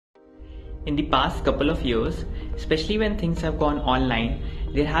In the past couple of years, especially when things have gone online,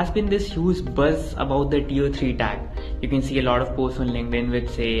 there has been this huge buzz about the Tier 3 tag. You can see a lot of posts on LinkedIn which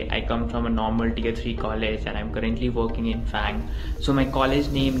say, I come from a normal Tier 3 college and I'm currently working in FAANG, so my college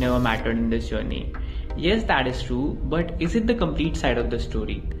name never mattered in this journey. Yes, that is true, but is it the complete side of the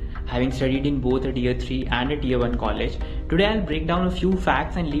story? Having studied in both a Tier 3 and a Tier 1 college, today I'll break down a few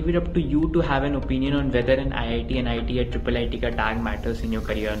facts and leave it up to you to have an opinion on whether an IIT and IIT or IIIT ka tag matters in your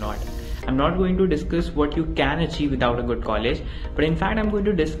career or not. I'm not going to discuss what you can achieve without a good college, but in fact I'm going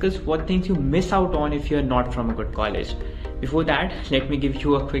to discuss what things you miss out on if you're not from a good college. Before that, let me give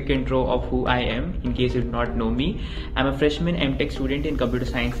you a quick intro of who I am in case you do not know me. I'm a freshman MTech student in computer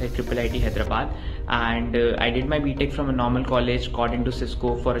science at IIIT Hyderabad, and I did my BTech from a normal college, got into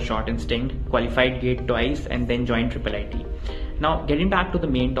Cisco for a short stint, qualified GATE twice and then joined IIIT. Now getting back to the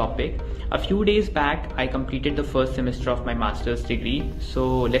main topic, a few days back I completed the first semester of my master's degree.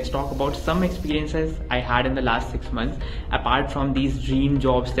 So let's talk about some experiences I had in the last 6 months apart from these dream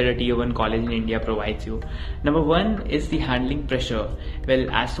jobs that a Tier 1 college in India provides you. Number one is the handling pressure.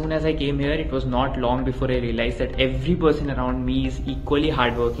 Well, as soon as I came here, it was not long before I realized that every person around me is equally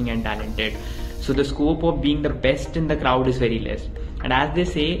hardworking and talented. So the scope of being the best in the crowd is very less. And as they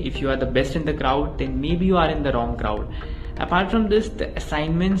say, if you are the best in the crowd, then maybe you are in the wrong crowd. Apart from this, the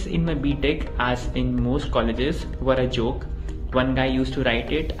assignments in my BTech, as in most colleges, were a joke. One guy used to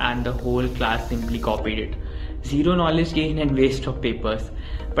write it and the whole class simply copied it. Zero knowledge gain and waste of papers.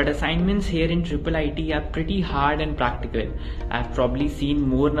 But assignments here in IIIT are pretty hard and practical. I've probably seen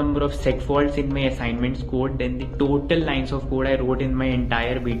more number of set faults in my assignments code than the total lines of code I wrote in my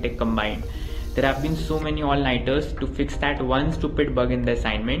entire BTech combined. There have been so many all-nighters to fix that one stupid bug in the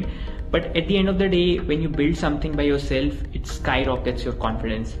assignment. But at the end of the day, when you build something by yourself, it skyrockets your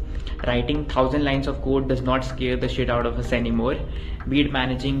confidence. Writing 1000 lines of code does not scare the shit out of us anymore. Be it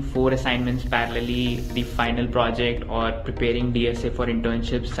managing 4 assignments parallelly, the final project, or preparing DSA for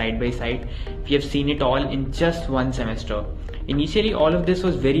internships side by side, we have seen it all in just one semester. Initially, all of this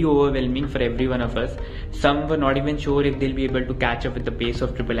was very overwhelming for every one of us. Some were not even sure if they'll be able to catch up with the pace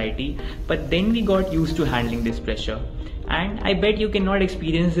of IIIT, but then we got used to handling this pressure. And I bet you cannot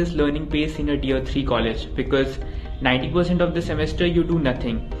experience this learning pace in a Tier 3 college because 90% of the semester you do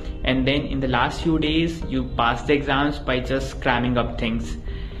nothing, and then in the last few days you pass the exams by just cramming up things.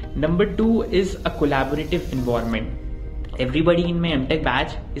 Number 2 is a collaborative environment. Everybody in my MTech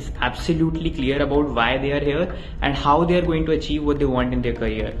batch is absolutely clear about why they are here and how they are going to achieve what they want in their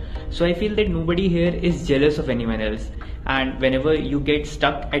career. So I feel that nobody here is jealous of anyone else. And whenever you get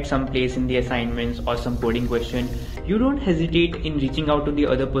stuck at some place in the assignments or some coding question, you don't hesitate in reaching out to the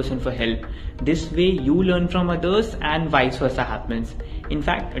other person for help. This way you learn from others and vice versa happens. In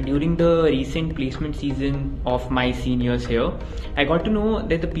fact, during the recent placement season of my seniors here, I got to know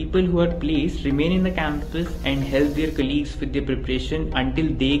that the people who are placed remain in the campus and help their colleagues with their preparation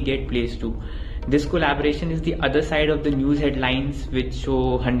until they get placed too. This collaboration is the other side of the news headlines which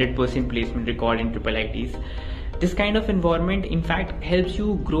show 100% placement record in IIITs. This kind of environment in fact helps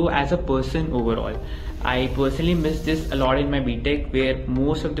you grow as a person overall. I personally miss this a lot in my BTech where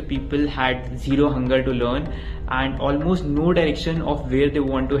most of the people had zero hunger to learn and almost no direction of where they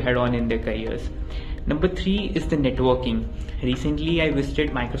want to head on in their careers. Number 3 is the networking. Recently I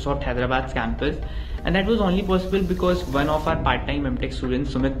visited Microsoft Hyderabad's campus, and that was only possible because one of our part-time MTech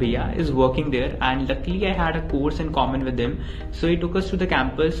students, Sumit Bhaiya, is working there, and luckily I had a course in common with him. So he took us to the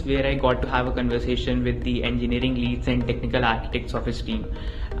campus where I got to have a conversation with the engineering leads and technical architects of his team.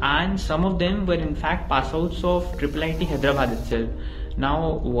 And some of them were in fact pass-outs of IIIT Hyderabad itself.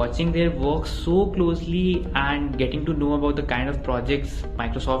 Now watching their work so closely and getting to know about the kind of projects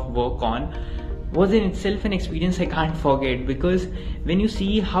Microsoft work on was in itself an experience I can't forget, because when you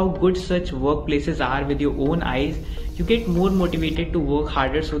see how good such workplaces are with your own eyes, you get more motivated to work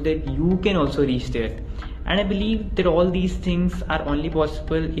harder so that you can also reach there. And I believe that all these things are only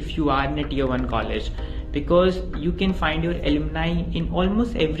possible if you are in a Tier 1 college, because you can find your alumni in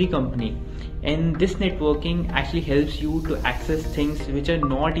almost every company. And this networking actually helps you to access things which are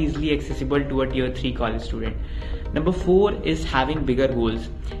not easily accessible to a Tier 3 college student. Number 4 is having bigger goals.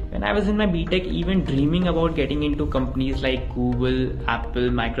 When I was in my BTech, even dreaming about getting into companies like Google, Apple,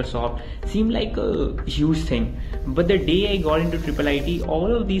 Microsoft seemed like a huge thing. But the day I got into IIIT,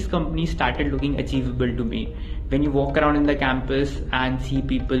 all of these companies started looking achievable to me. When you walk around in the campus and see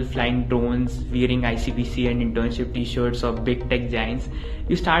people flying drones, wearing ICPC and internship t-shirts of big tech giants,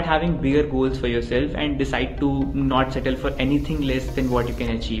 you start having bigger goals for yourself and decide to not settle for anything less than what you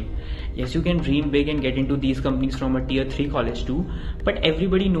can achieve. Yes, you can dream big and get into these companies from a tier 3 college too, but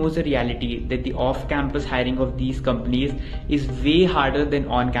everybody knows the reality that the off-campus hiring of these companies is way harder than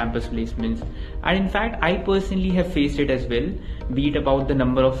on-campus placements. And in fact, I personally have faced it as well, be it about the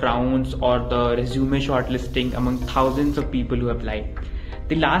number of rounds or the resume shortlisting among thousands of people who apply.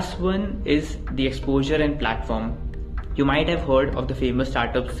 The last one is the exposure and platform. You might have heard of the famous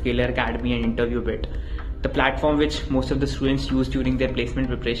startup Scalar Academy and Interview Bit, the platform which most of the students use during their placement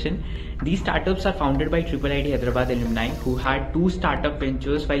preparation. These startups are founded by IIIT Hyderabad alumni who had 2 startup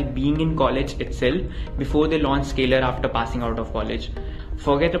ventures while being in college itself before they launched Scalar after passing out of college.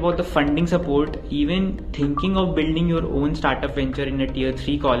 Forget about the funding support, even thinking of building your own startup venture in a tier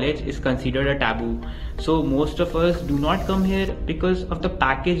 3 college is considered a taboo. So most of us do not come here because of the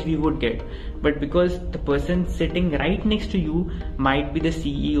package we would get, but because the person sitting right next to you might be the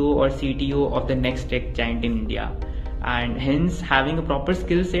CEO or CTO of the next tech giant in India. And hence having a proper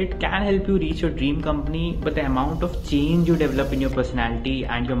skill set can help you reach your dream company, but the amount of change you develop in your personality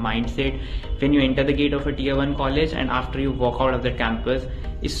and your mindset when you enter the gate of a tier 1 college and after you walk out of the campus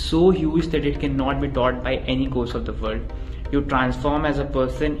is so huge that it cannot be taught by any course of the world. You transform as a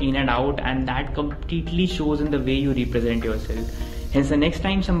person in and out, and that completely shows in the way you represent yourself. Hence the next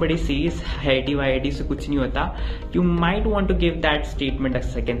time somebody says IIT se kuch nahi hota, you might want to give that statement a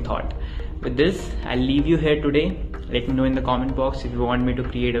second thought. With this, I'll leave you here today. Let me know in the comment box if you want me to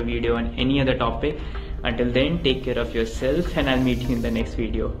create a video on any other topic. Until then, take care of yourself and I'll meet you in the next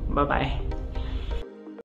video. Bye bye.